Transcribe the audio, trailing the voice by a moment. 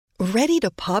Ready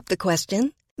to pop the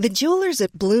question? The jewelers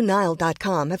at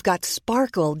BlueNile.com have got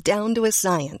sparkle down to a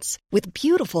science with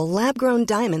beautiful lab-grown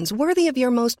diamonds worthy of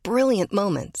your most brilliant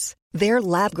moments. Their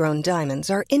lab-grown diamonds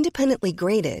are independently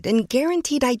graded and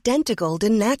guaranteed identical to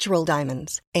natural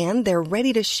diamonds, and they're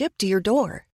ready to ship to your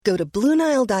door. Go to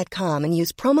BlueNile.com and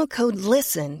use promo code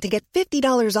LISTEN to get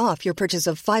 $50 off your purchase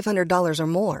of $500 or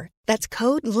more. That's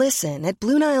code LISTEN at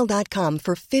BlueNile.com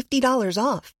for $50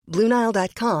 off.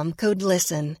 BlueNile.com, code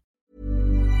LISTEN.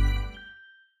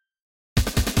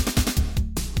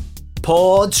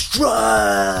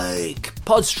 Podstrike.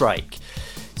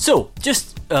 So,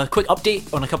 just a quick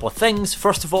update on a couple of things.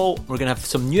 First of all, we're going to have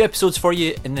some new episodes for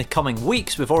you in the coming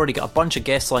weeks. We've already got a bunch of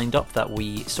guests lined up that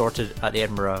we sorted at the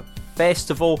Edinburgh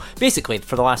Festival. Basically,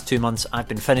 for the last 2 months, I've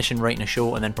been finishing writing a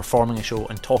show and then performing a show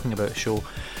and talking about a show.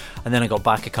 And then I got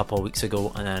back a couple of weeks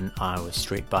ago and then I was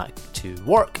straight back to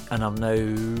work, and I'm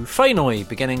now finally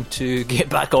beginning to get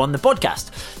back on the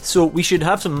podcast. So we should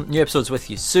have some new episodes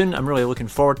with you soon. I'm really looking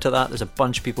forward to that. There's a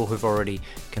bunch of people who've already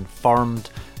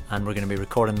confirmed, and we're going to be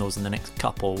recording those in the next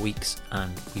couple of weeks,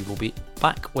 and we will be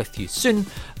back with you soon.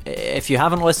 If you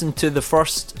haven't listened to the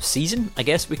first season, I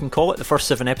guess we can call it, the first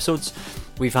 7 episodes,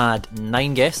 we've had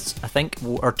 9 guests, I think.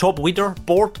 Our top leader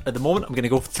board at the moment, I'm going to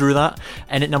go through that.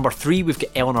 And at number 3, we've got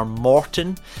Eleanor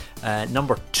Morton.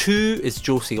 Number 2 is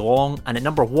Josie Long. And at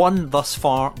number 1 thus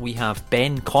far, we have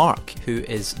Ben Clark, who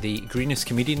is the greenest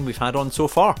comedian we've had on so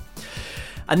far.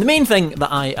 And the main thing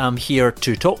that I am here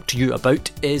to talk to you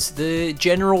about is the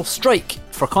general strike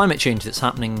for climate change that's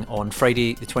happening on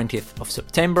Friday the 20th of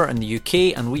September in the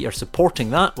UK, and we are supporting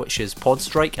that, which is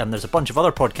Podstrike, and there's a bunch of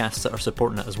other podcasts that are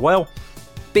supporting it as well.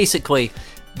 Basically,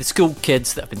 the school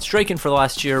kids that have been striking for the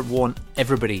last year want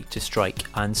everybody to strike,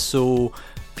 and so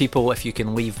people, if you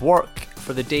can leave work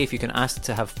for the day, if you can ask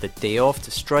to have the day off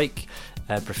to strike,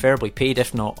 preferably paid,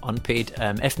 if not unpaid.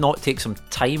 If not, take some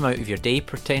time out of your day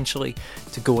potentially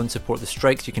to go and support the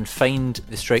strikes. You can find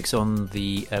the strikes on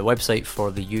the website for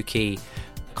the UK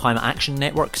Climate Action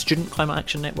Network, Student Climate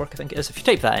Action Network, I think it is. If you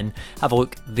type that in, have a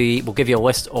look. They will give you a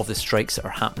list of the strikes that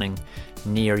are happening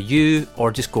near you,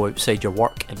 or just go outside your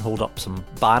work and hold up some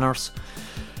banners.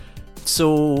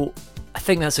 So I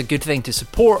think that's a good thing to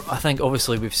support. I think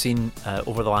obviously we've seen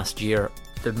over the last year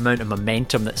the amount of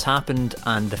momentum that's happened,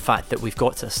 and the fact that we've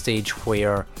got to a stage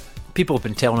where people have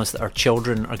been telling us that our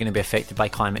children are going to be affected by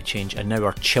climate change, and now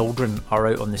our children are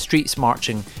out on the streets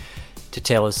marching to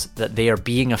tell us that they are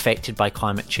being affected by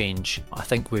climate change. I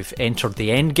think we've entered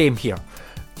the end game here.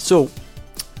 So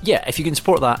yeah, if you can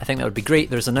support that, I think that would be great.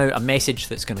 There's now a message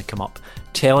that's going to come up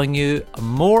telling you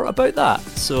more about that.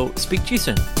 So speak to you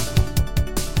soon.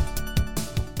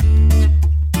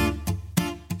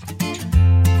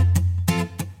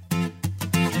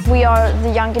 We are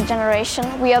the younger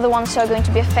generation. We are the ones who are going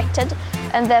to be affected,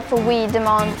 and therefore we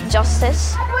demand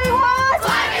justice. What do we want?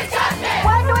 Climate justice!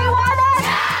 When do we want it?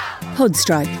 Now!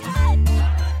 Podstrike.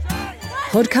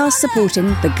 Podcast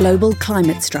supporting the global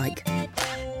climate strike.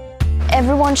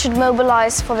 Everyone should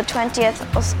mobilize for the 20th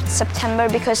of September,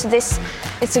 because this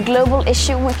is a global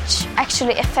issue which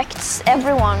actually affects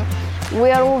everyone.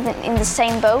 We are all in the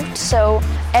same boat, so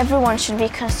everyone should be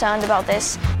concerned about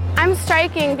this. I'm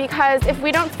striking because if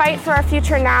we don't fight for our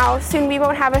future now, soon we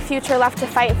won't have a future left to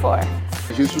fight for.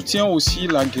 Je soutiens aussi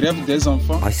la grève des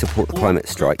enfants. I support climate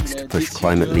strikes to push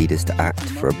climate leaders to act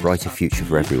for a brighter future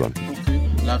for everyone.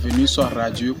 L'avenir soit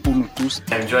radieux pour nous tous.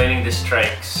 I'm joining the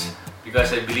strikes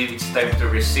because I believe it's time to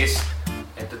resist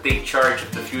and to take charge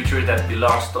of the future that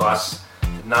belongs to us,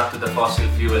 not to the fossil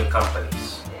fuel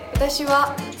companies.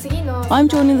 I'm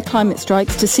joining the climate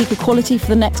strikes to seek equality for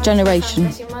the next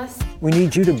generation. We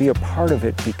need you to be a part of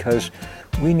it because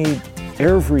we need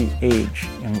every age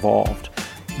involved.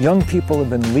 Young people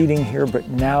have been leading here, but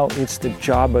now it's the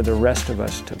job of the rest of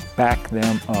us to back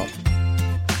them up.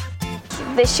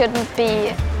 This shouldn't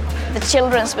be the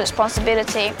children's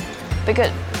responsibility,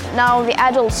 because now the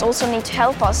adults also need to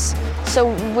help us.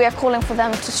 So we are calling for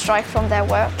them to strike from their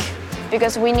work,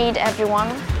 because we need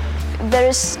everyone. There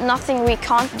is nothing we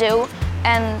can't do,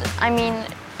 and I mean,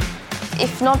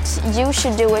 if not you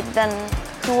should do it, then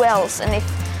who else? And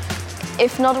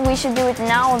if not we should do it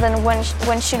now, then when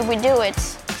should we do it?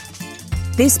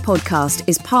 This podcast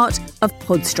is part of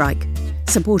Podstrike,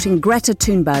 supporting Greta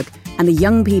Thunberg and the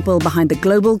young people behind the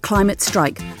global climate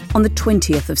strike on the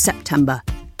 20th of September.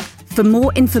 For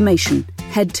more information,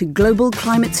 head to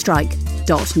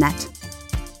globalclimatestrike.net.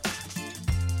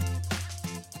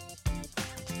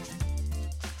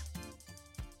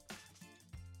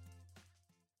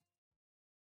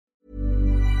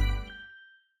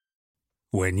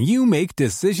 When you make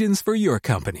decisions for your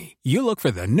company, you look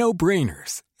for the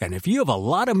no-brainers. And if you have a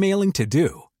lot of mailing to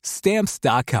do,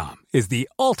 Stamps.com is the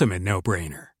ultimate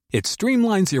no-brainer. It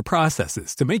streamlines your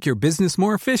processes to make your business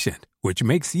more efficient, which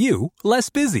makes you less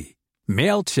busy.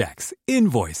 Mail checks,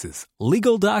 invoices,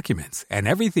 legal documents, and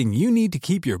everything you need to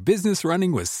keep your business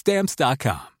running with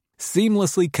Stamps.com.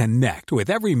 Seamlessly connect with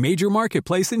every major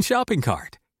marketplace and shopping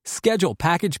cart. Schedule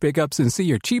package pickups and see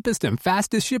your cheapest and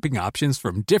fastest shipping options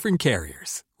from different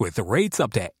carriers, with rates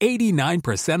up to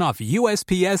 89% off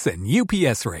USPS and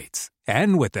UPS rates.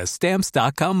 And with the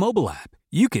Stamps.com mobile app,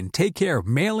 you can take care of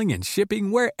mailing and shipping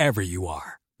wherever you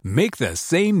are. Make the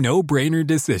same no-brainer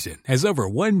decision as over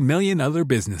 1 million other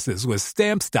businesses with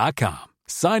Stamps.com.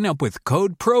 Sign up with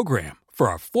code PROGRAM for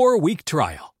a 4-week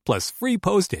trial, plus free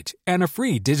postage and a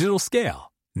free digital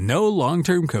scale. No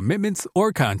long-term commitments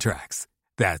or contracts.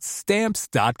 That's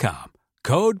Stamps.com.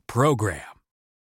 Code PROGRAM.